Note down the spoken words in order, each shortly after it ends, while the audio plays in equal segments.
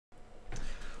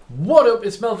What up,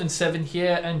 it's Melvin7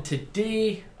 here, and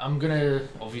today I'm gonna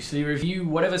obviously review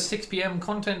whatever 6 PM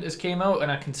content has came out, and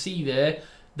I can see there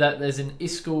that there's an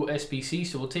Isco SBC,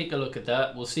 so we'll take a look at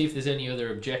that. We'll see if there's any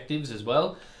other objectives as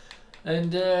well.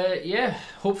 And yeah,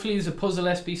 hopefully there's a puzzle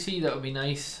SBC, that would be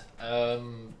nice.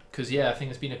 Because yeah, I think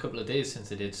it's been a couple of days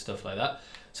since I did stuff like that.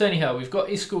 So anyhow, we've got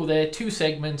Isco there, 2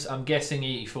 segments, I'm guessing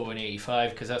 84 and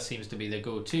 85, because that seems to be their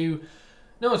go-to.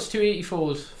 No, it's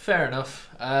 284s, fair enough.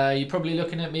 You're probably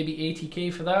looking at maybe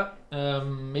 80k for that,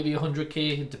 maybe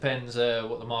 100k, it depends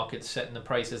what the market's setting the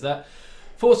price as that.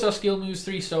 4-star skill moves,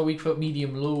 3-star weak foot,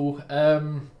 medium low.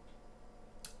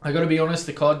 I gotta be honest,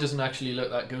 the card doesn't actually look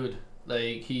that good.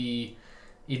 Like, he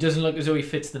doesn't look as though he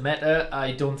fits the meta.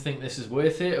 I don't think this is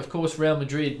worth it. Of course, Real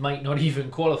Madrid might not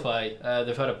even qualify.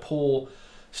 They've had a poor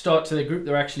start to their group.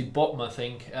 They're actually bottom, I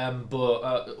think,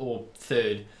 or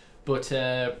third. But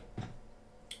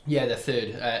yeah, they're third.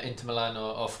 Inter Milan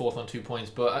are fourth on 2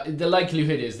 points. But the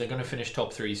likelihood is they're going to finish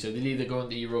top 3. So they'll either go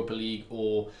into Europa League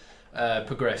or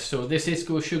progress. So this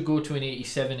Isco should go to an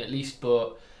 87 at least.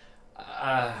 But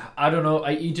I don't know.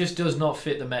 He just does not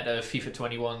fit the meta of FIFA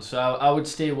 21. So I would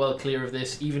stay well clear of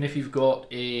this. Even if you've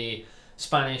got a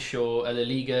Spanish or a La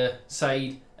Liga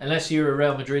side. Unless you're a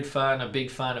Real Madrid fan, a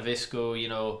big fan of Isco, you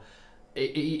know.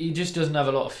 He just doesn't have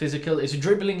a lot of physical. His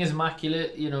dribbling is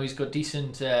immaculate. You know, he's got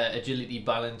decent agility,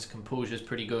 balance, composure is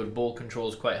pretty good. Ball control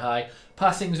is quite high.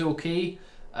 Passing's okay.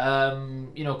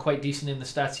 You know, quite decent in the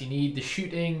stats you need. The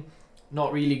shooting,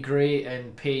 not really great,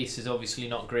 and pace is obviously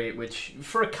not great, which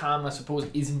for a cam, I suppose,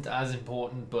 isn't as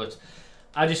important. But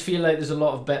I just feel like there's a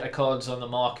lot of better cards on the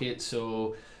market,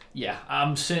 so yeah,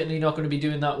 I'm certainly not going to be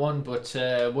doing that one, but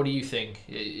what do you think?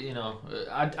 You know,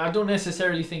 I don't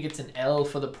necessarily think it's an L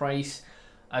for the price.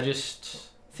 I just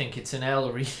think it's an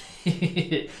L,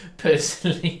 really,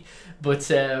 personally. But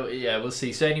yeah, we'll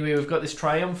see. So anyway, we've got this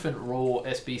Triumphant Raw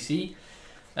SBC.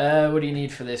 What do you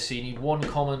need for this? So you need 1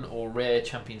 common or rare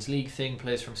Champions League thing.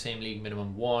 Players from same league,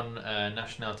 minimum 1.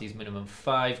 Nationalities, minimum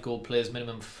 5. Gold players,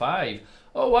 minimum 5.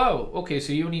 Oh wow, okay,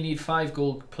 so you only need 5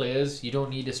 gold players. You don't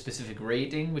need a specific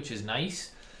rating, which is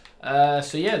nice.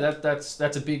 So yeah, that's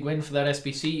a big win for that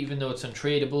SBC, even though it's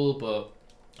untradeable, but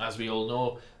as we all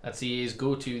know, that's EA's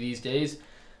go-to these days.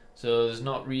 So there's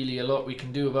not really a lot we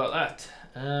can do about that.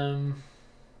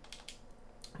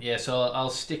 Yeah, so I'll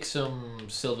stick some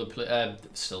silver players,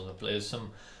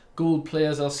 some gold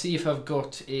players. I'll see if I've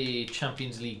got a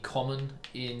Champions League common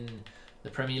in the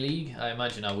Premier League. I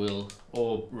imagine I will,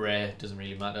 or rare, doesn't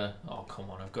really matter. Oh, come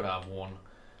on, I've got to have 1,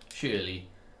 surely.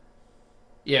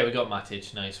 Yeah, we got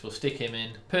Matic, nice. We'll stick him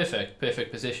in. Perfect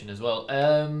position as well.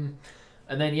 And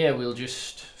then, yeah, we'll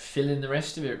just fill in the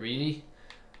rest of it, really.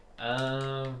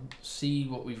 See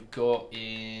what we've got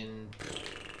in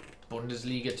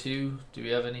Bundesliga 2. Do we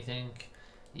have anything?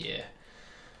 Yeah.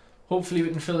 Hopefully we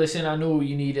can fill this in. I know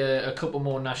you need a couple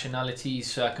more nationalities,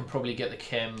 so I can probably get the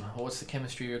chem. What's the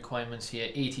chemistry requirements here?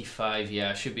 85,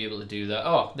 yeah, I should be able to do that.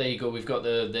 Oh, there you go. We've got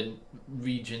the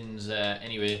regions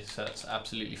anyway, so that's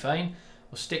absolutely fine.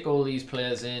 We'll stick all these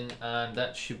players in, and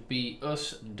that should be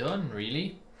us done,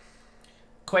 really.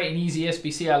 Quite an easy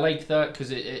SBC. I like that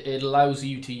because it allows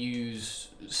you to use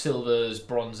silvers,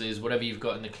 bronzes, whatever you've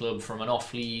got in the club from an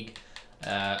off-league.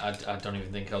 I don't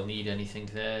even think I'll need anything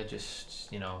there.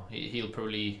 Just, you know, he'll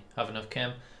probably have enough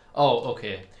chem. Oh,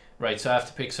 okay. Right, so I have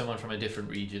to pick someone from a different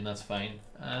region. That's fine.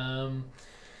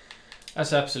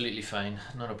 That's absolutely fine.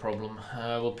 Not a problem.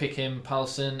 We'll pick him,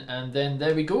 Palsen, and then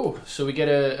there we go. So we get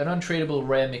an untradeable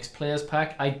rare mixed players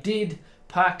pack. I did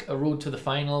pack a road to the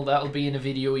final. That'll be in a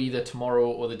video either tomorrow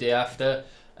or the day after.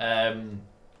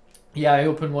 Yeah, I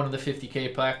opened one of the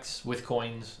 50k packs with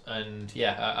coins, and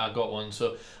yeah, I got one.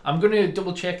 So I'm going to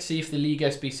double check, see if the League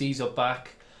SBCs are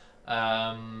back.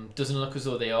 Doesn't look as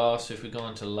though they are, so if we go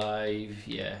into live,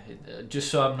 yeah,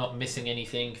 just so I'm not missing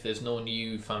anything, there's no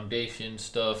new foundation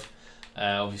stuff.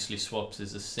 Obviously swaps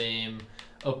is the same.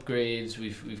 Upgrades,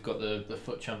 we've got the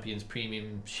FUT Champions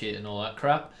premium shit and all that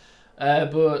crap.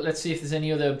 But let's see if there's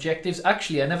any other objectives.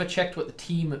 Actually, I never checked what the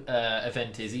team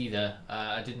event is either.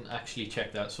 I didn't actually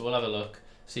check that, so we'll have a look,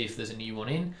 see if there's a new one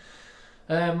in.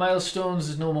 Milestones,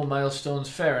 there's no more milestones,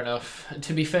 fair enough.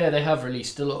 To be fair, they have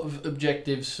released a lot of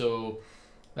objectives, so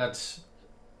that's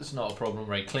not a problem,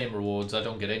 right? Claim rewards, I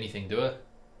don't get anything, do I?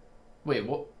 Wait,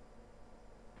 what?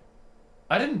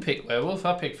 I didn't pick werewolf,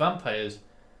 I picked vampires.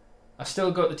 I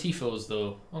still got the Tifos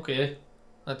though. Okay,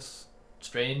 that's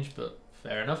strange, but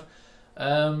fair enough.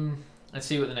 Let's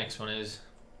see what the next one is.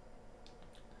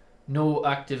 No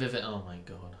active event. Oh my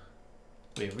god.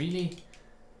 Wait, really?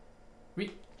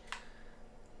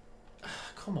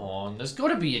 Come on, there's got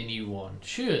to be a new one,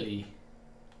 surely.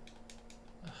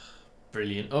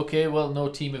 Brilliant. Okay, well, no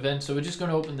team event, so we're just going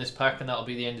to open this pack and that'll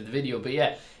be the end of the video. But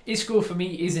yeah, Isco for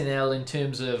me is an L in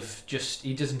terms of just,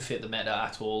 he doesn't fit the meta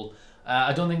at all.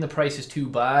 I don't think the price is too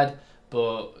bad,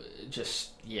 but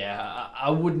just, yeah, I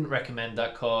wouldn't recommend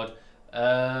that card.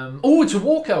 Oh, it's a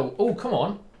walkout. Oh, come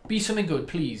on. Be something good,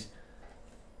 please.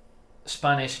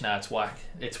 Spanish, nah, it's whack.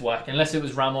 It's whack. Unless it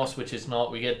was Ramos, which it's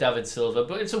not. We get David Silva,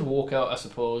 but it's a walkout, I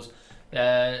suppose.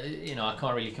 You know, I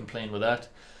can't really complain with that.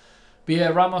 But yeah,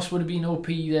 Ramos would have been OP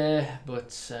there,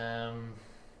 but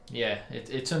yeah,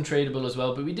 it's untradeable as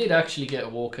well. But we did actually get a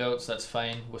walkout, so that's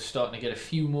fine. We're starting to get a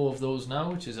few more of those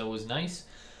now, which is always nice.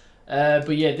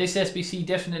 But yeah, this SBC,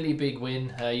 definitely a big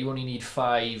win. You only need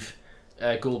 5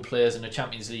 gold players and a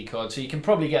Champions League card, so you can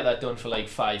probably get that done for like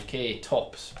 5k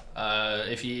tops.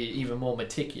 If you're even more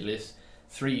meticulous,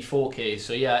 3-4k.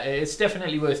 So yeah, it's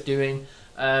definitely worth doing.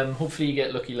 Hopefully you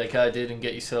get lucky like I did and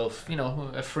get yourself, you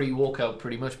know, a free walkout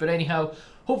pretty much. But anyhow,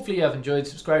 hopefully you have enjoyed.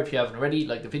 Subscribe if you haven't already,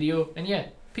 like the video, and yeah,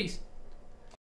 peace.